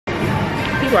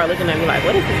people are looking at me like,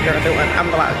 what is this girl doing? I'm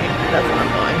vlogging. That's what I'm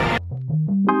doing.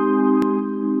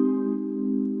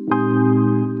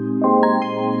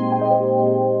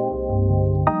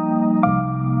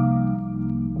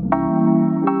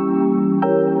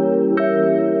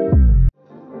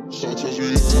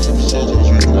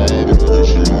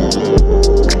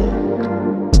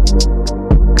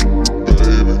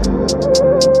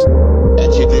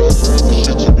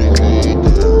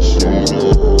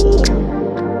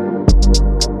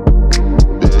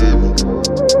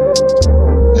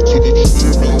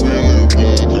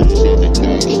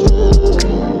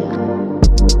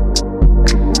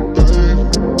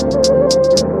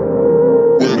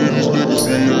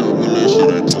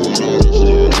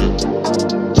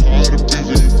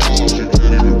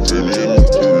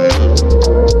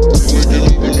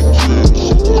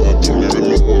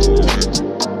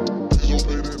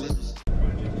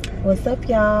 What's up,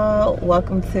 y'all?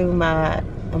 Welcome to my,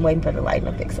 I'm waiting for the lighting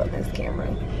to fix on this camera.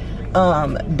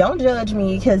 Don't judge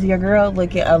me because your girl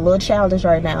looking a little childish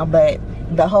right now, but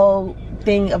the whole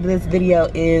thing of this video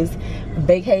is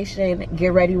vacation,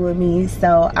 get ready with me.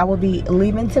 So I will be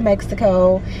leaving to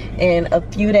Mexico in a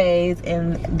few days,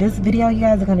 and this video you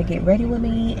guys are gonna get ready with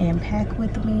me and pack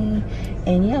with me,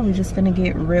 and yeah, we're just gonna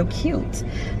get real cute.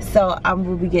 So I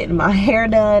will be getting my hair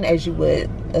done, as you would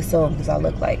assume, because I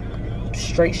look like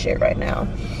straight shit right now.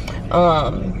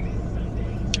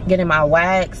 Getting my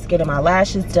wax, getting my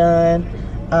lashes done.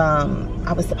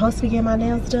 I was supposed to be getting my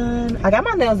nails done. I got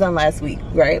my nails done last week,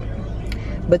 right?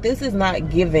 But this is not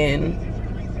giving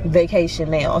vacation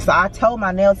nails. So I told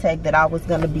my nail tech that I was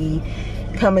gonna be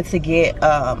coming to get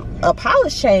a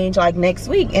polish change like next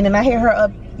week, and then I hit her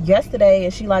up yesterday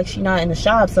and she not in the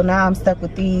shop. So now I'm stuck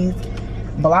with these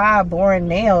blah boring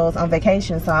nails on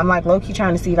vacation. So I'm like low-key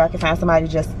trying to see if I can find somebody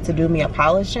just to do me a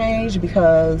polish change,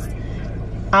 because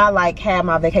I like have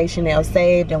my vacation nails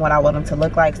saved and what I want them to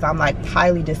look like. So I'm like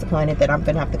highly disappointed that I'm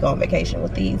gonna have to go on vacation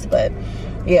with these. But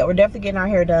yeah, we're definitely getting our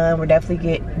hair done, we're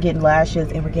definitely getting lashes,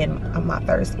 and we're getting my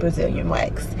first Brazilian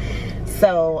wax.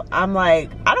 So I'm like,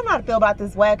 I don't know how to feel about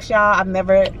this wax, y'all. I've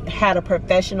never had a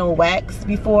professional wax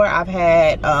before. I've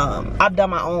had I've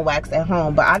done my own wax at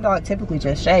home, but I don't typically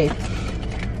just shave.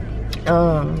 Get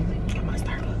my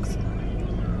Starbucks.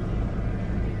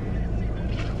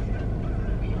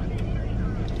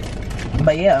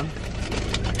 But yeah,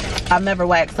 I've never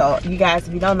waxed. So you guys,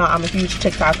 if you don't know, I'm a huge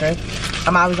TikToker.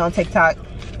 I'm always on TikTok,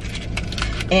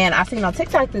 and I seen on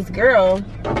TikTok this girl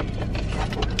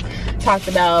talked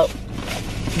about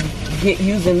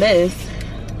using this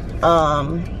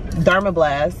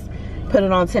Dermablast, put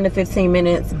it on 10 to 15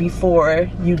 minutes before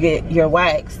you get your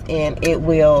wax, and it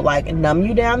will like numb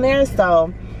you down there.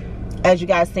 So as you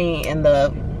guys seen in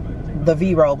the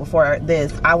V-roll before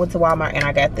this, I went to Walmart and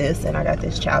I got this, and I got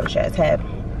this childish ass hat.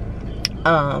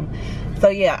 So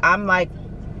yeah, I'm like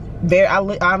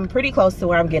I'm pretty close to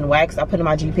where I'm getting waxed. I put in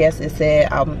my GPS, it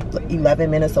said I'm 11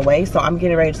 minutes away. So I'm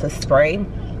getting ready to spray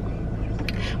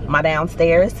my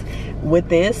downstairs with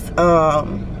this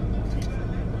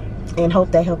and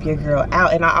hope that help your girl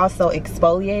out. And I also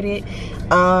exfoliated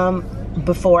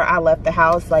before I left the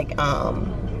house, like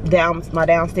down my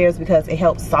downstairs, because it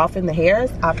helps soften the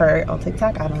hairs. I've heard on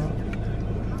TikTok. I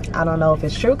don't know if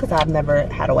it's true, because I've never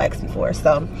had a wax before.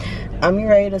 So I'm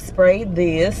ready to spray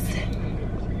this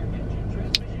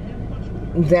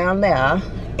down there,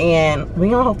 and we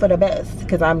gonna hope for the best,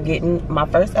 because I'm getting my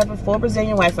first ever full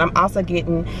Brazilian wax. I'm also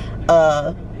getting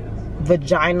a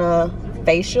vagina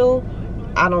facial.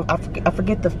 I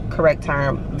forget the correct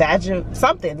term, vagin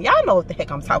something. Y'all know what the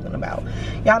heck I'm talking about.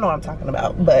 Y'all know what I'm talking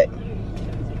about. But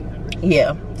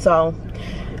yeah, so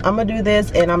I'm gonna do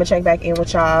this, and I'm gonna check back in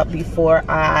with y'all before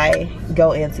I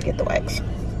go in to get the wax.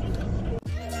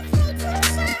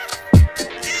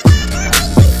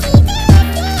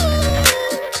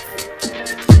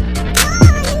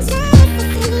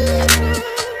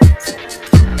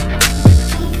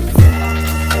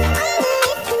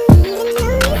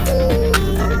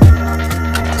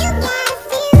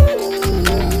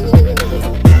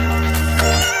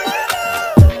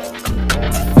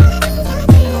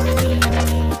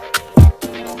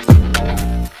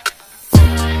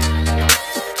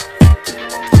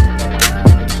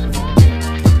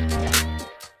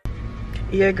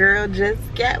 Your girl just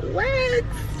got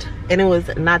waxed, and it was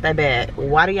not that bad.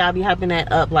 Why do y'all be hyping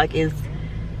that up like it's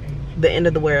the end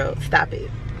of the world? Stop it.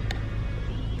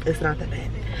 It's not that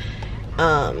bad.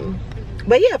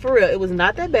 But yeah, for real, it was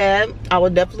not that bad. I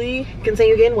will definitely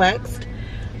continue getting waxed.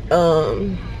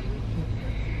 I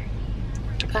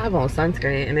have on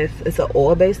sunscreen, and it's an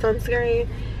oil-based sunscreen.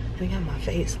 I got my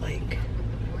face like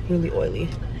really oily.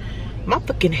 My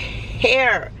fucking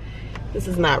hair This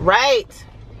is not right.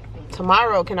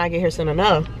 Tomorrow, can I get here soon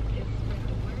enough?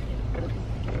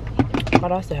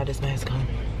 But I still have this mask on.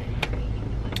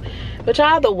 But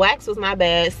y'all, the wax was not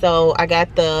bad. So I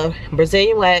got the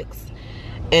Brazilian wax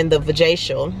and the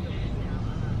vajacial.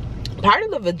 Part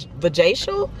of the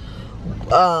vajacial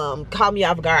caught me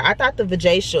off guard. I thought the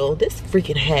vajacial, this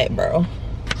freaking hat, bro.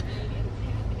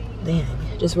 Damn,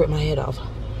 just ripped my head off.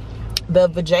 The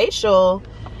vajacial,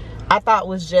 I thought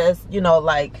was just, you know,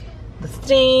 like the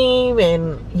steam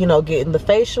and, you know, getting the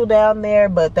facial down there,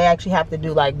 but they actually have to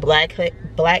do like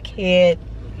blackhead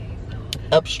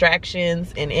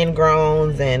abstractions and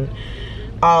ingrowns and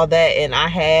all that. And I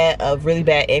had a really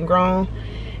bad ingrown,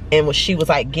 and when she was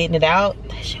like getting it out,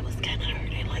 that shit was kind of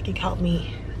hurting. Like it caught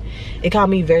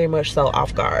me very much so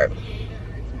off guard.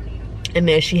 And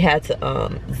then she had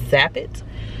to zap it.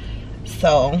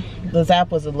 So the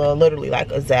zap was literally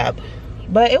like a zap,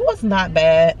 but it was not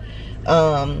bad.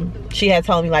 She had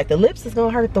told me like the lips is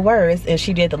gonna hurt the worst, and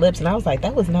she did the lips, and I was like,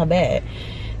 that was not bad.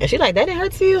 And she like, that didn't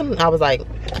hurt to you? And I was like,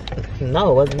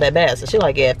 no, it wasn't that bad. So she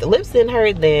like, yeah, if the lips didn't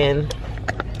hurt, then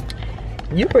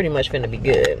you pretty much finna be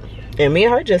good. And me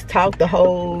and her just talked the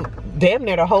whole, damn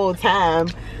near the whole time.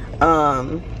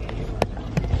 I'm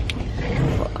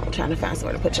trying to find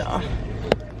somewhere to put y'all.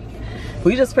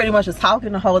 We just pretty much was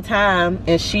talking the whole time,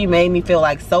 and she made me feel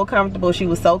like so comfortable. She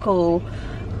was so cool.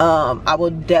 I will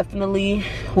definitely,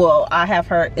 well, I have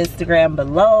her Instagram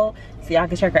below so y'all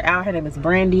can check her out. Her name is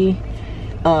Brandy.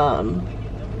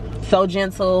 So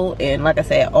gentle, and like I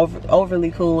said,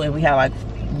 overly cool, and we had like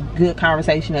good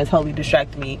conversation that totally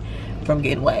distracted me from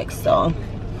getting waxed. So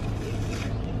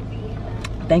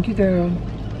thank you, girl.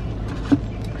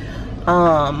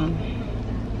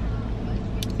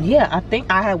 Yeah, I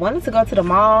think I had wanted to go to the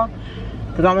mall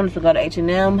because I wanted to go to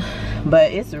H&M,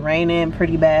 but it's raining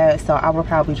pretty bad, so I will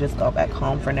probably just go back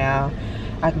home for now.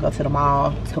 I can go to the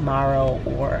mall tomorrow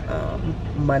or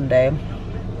Monday.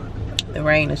 The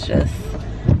rain is just,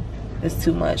 it's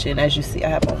too much. And as you see, I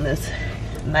have on this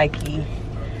Nike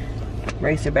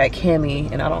racerback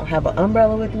cami, and I don't have an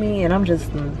umbrella with me, and I'm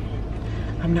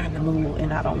not in the mood,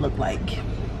 and I don't look like,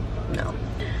 no.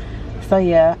 So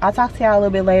yeah, I'll talk to y'all a little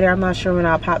bit later. I'm not sure when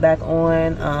I'll pop back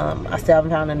on. I still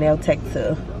haven't found a nail tech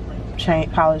to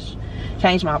change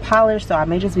my polish, so I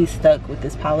may just be stuck with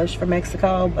this polish from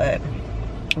Mexico, but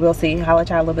we'll see. I'll let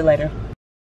y'all a little bit later.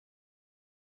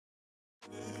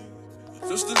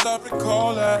 Just as I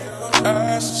recall that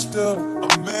ass is still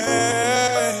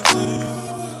amazing.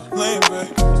 Laying back,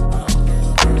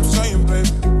 saying baby,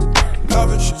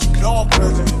 love it, shit, you know I'm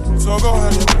crazy. So go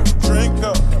ahead and drink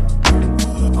up.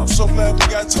 I'm so glad we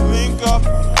got to link up.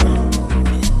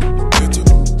 Get to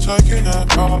taking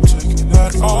that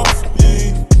off me.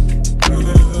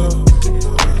 Yeah.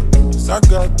 'Cause I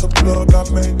got the plug, I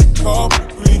made the coffee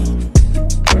green.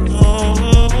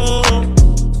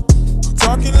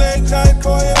 Talking late night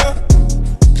for ya.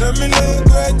 Let me lay a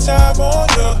great time on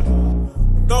ya.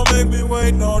 Don't make me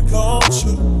wait, no, don't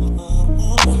you?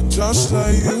 Just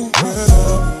say you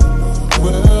will.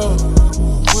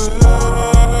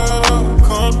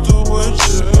 Come through and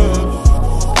chill.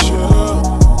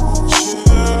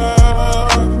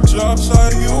 Just say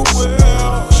you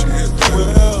will.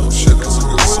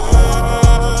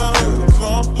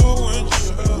 Come through and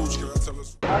chill.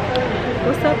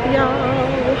 What's up,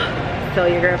 y'all? So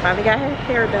your girl finally got her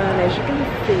hair done, as you can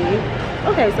see.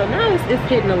 Okay, so now it's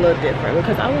hitting a little different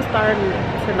because I was starting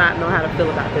to not know how to feel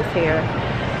about this hair.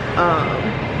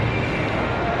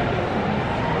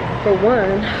 For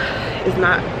one, it's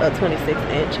not a 26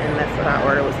 inch, and that's what I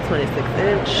ordered, was 26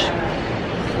 inch.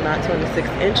 It's not 26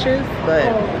 inches, but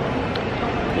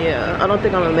yeah, I don't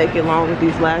think I'm gonna make it long with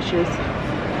these lashes.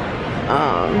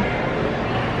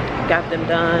 Got them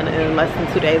done in less than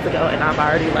 2 days ago, and I've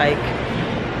already like,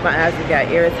 my eyes just got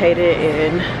irritated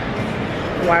and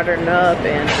watered up,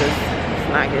 and just, it's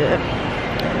not good.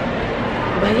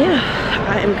 But yeah,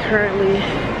 I am currently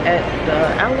at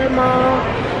the outlet mall.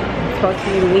 I'm supposed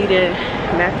to be meeting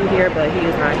Matthew here, but he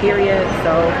is not here yet,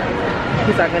 so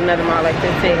he's like another mall like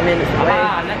 15 minutes away.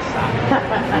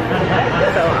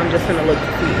 So I'm just gonna look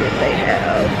to see if they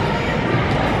have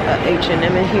H&M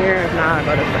in here. If not, I'll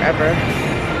go to Forever.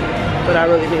 But I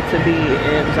really need to be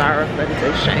in Zara ready to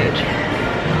exchange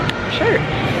shirt.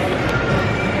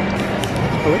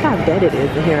 Oh, look how dead it is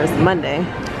in here. It's Monday.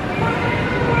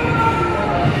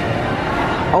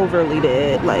 Overly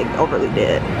dead, like overly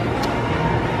dead.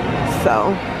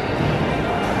 So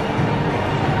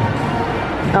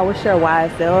I wish their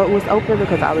YSL was open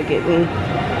because I would get me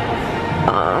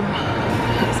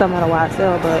some out of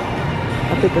YSL, but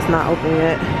I think it's not open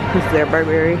yet. It's their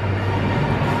Burberry.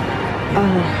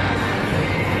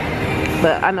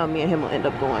 But I know me and him will end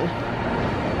up going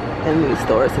in these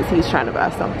stores since he's trying to buy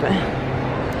something.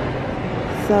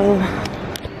 So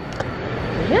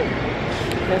yeah,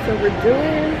 that's what we're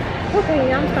doing. Okay,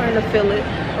 yeah, I'm starting to feel it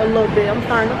a little bit. I'm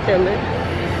starting to feel it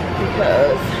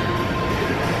because,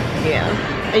 yeah.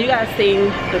 And you guys seen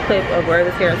the clip of where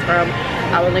this hair is from.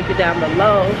 I will link it down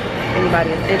below.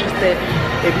 Anybody is interested.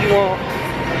 If you want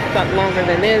something longer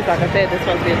than this, like I said, this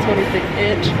one's be a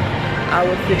 26-inch. I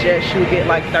would suggest you get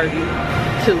like 32,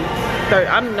 30.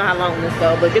 I don't know how long this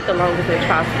go, but get the longest inch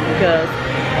possible because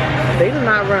they do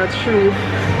not run true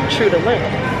to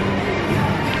length.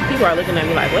 People are looking at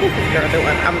me like, what is this girl doing?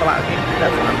 I'm vlogging.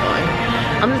 That's what I'm doing.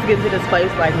 I'm just getting to this place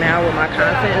like now with my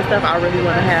content and stuff. I really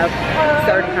want to have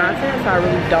certain content, so I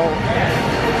really don't care.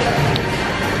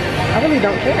 I really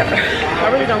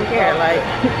don't care. Like,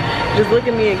 just look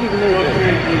at me and keep moving.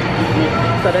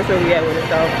 So that's where we at with it.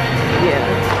 So yeah,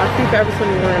 I see Forever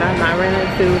 21. I might run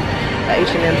into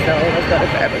H&M, so let's go to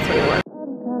Forever 21.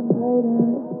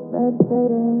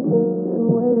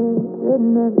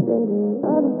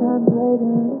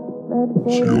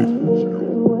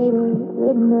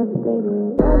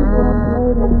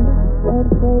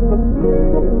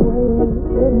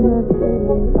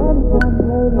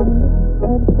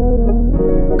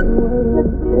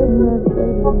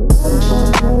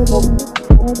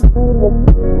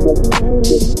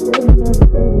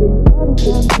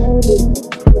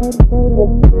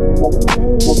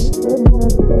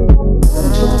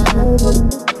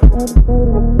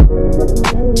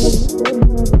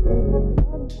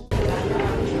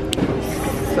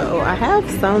 So I have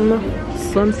some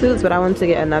swimsuits, but I wanted to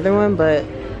get another one, but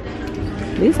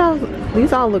these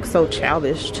all look so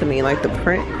childish to me, like the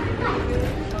print.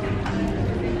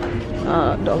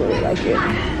 Don't really like it.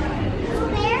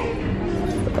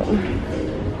 So,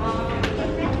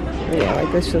 yeah,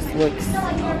 like this just looks,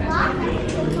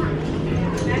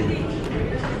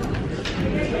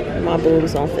 my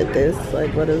boobs don't fit this.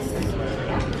 Like, what is,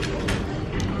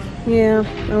 yeah,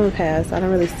 I'm gonna pass. I don't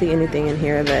really see anything in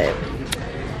here that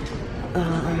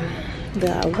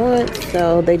I want.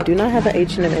 So they do not have an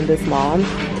H&M in this mall,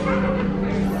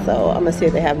 so I'm gonna see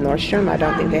if they have Nordstrom. I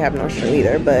don't think they have Nordstrom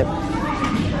either, but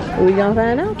we gonna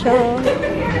find out, y'all.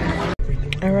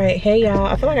 All right, hey y'all,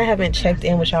 I feel like I haven't checked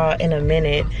in with y'all in a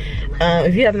minute.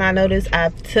 If you have not noticed, I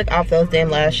took off those damn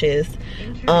lashes.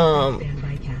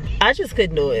 I just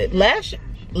couldn't do it. Lash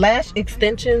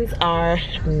extensions are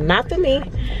not for me.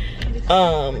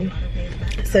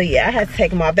 So yeah, I had to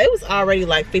take them off. They was already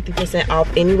like 50%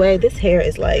 off anyway. This hair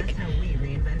is like,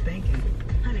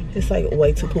 it's like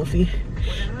way too poofy.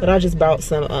 But I just bought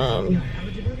some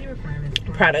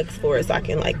products for it so I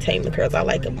can like tame the curls. I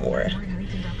like a more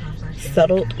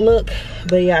subtle look.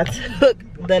 But yeah, I took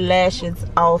the lashes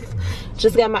off.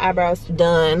 Just got my eyebrows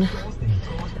done.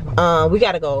 We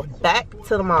gotta go back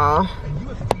to the mall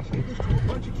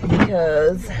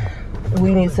because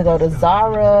we need to go to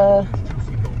Zara,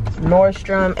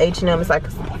 Nordstrom, H&M. It's like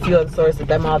a few other stores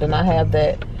that mall did not have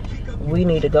that we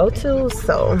need to go to.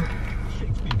 So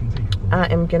I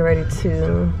am getting ready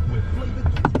to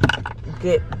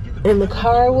get in the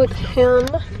car with him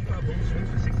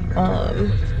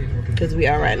because we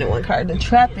are riding in one car. The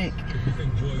traffic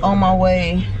on my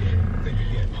way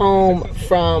home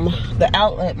from the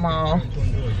outlet mall,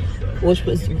 which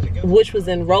was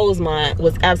in Rosemont,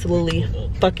 was absolutely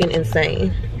fucking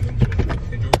insane.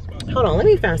 Hold on, let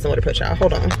me find somewhere to put y'all.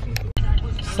 Hold on.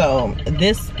 So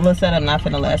this little setup not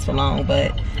finna last for long,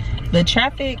 but the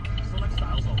traffic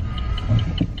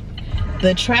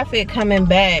coming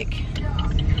back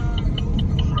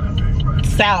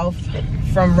south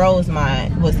from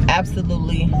Rosemont was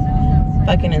absolutely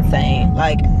fucking insane.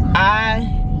 Like,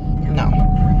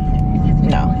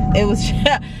 no, it was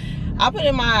I put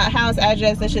in my house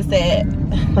address that just said,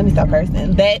 let me stop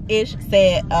cursing, that it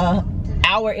said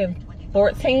hour and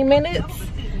 14 minutes.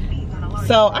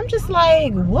 So I'm just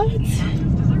like, what?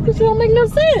 This don't make no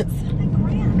sense.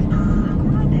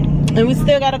 And we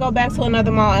still gotta go back to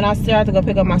another mall, and I still have to go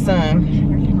pick up my son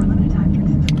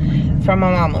from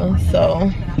my mama.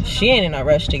 So she ain't in a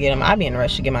rush to get him. I be in a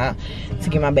rush to get my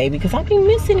baby because I be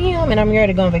missing him, and I'm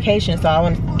ready to go on vacation. So I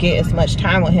want to get as much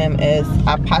time with him as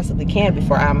I possibly can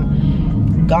before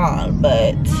I'm gone.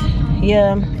 But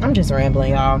yeah, I'm just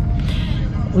rambling, y'all.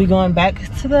 We going back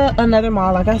to another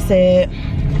mall, like I said.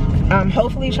 I'm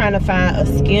hopefully trying to find a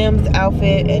Skims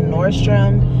outfit at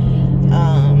Nordstrom.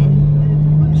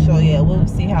 So yeah, we'll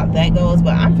see how that goes.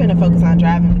 But I'm finna focus on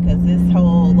driving because this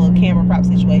whole little camera prop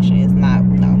situation is not,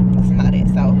 no, it's not it.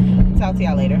 So talk to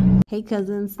y'all later. Hey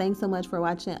cousins, thanks so much for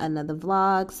watching another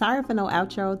vlog. Sorry for no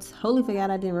outro. Totally forgot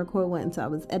I didn't record one until I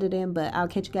was editing, but I'll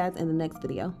catch you guys in the next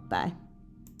video. Bye.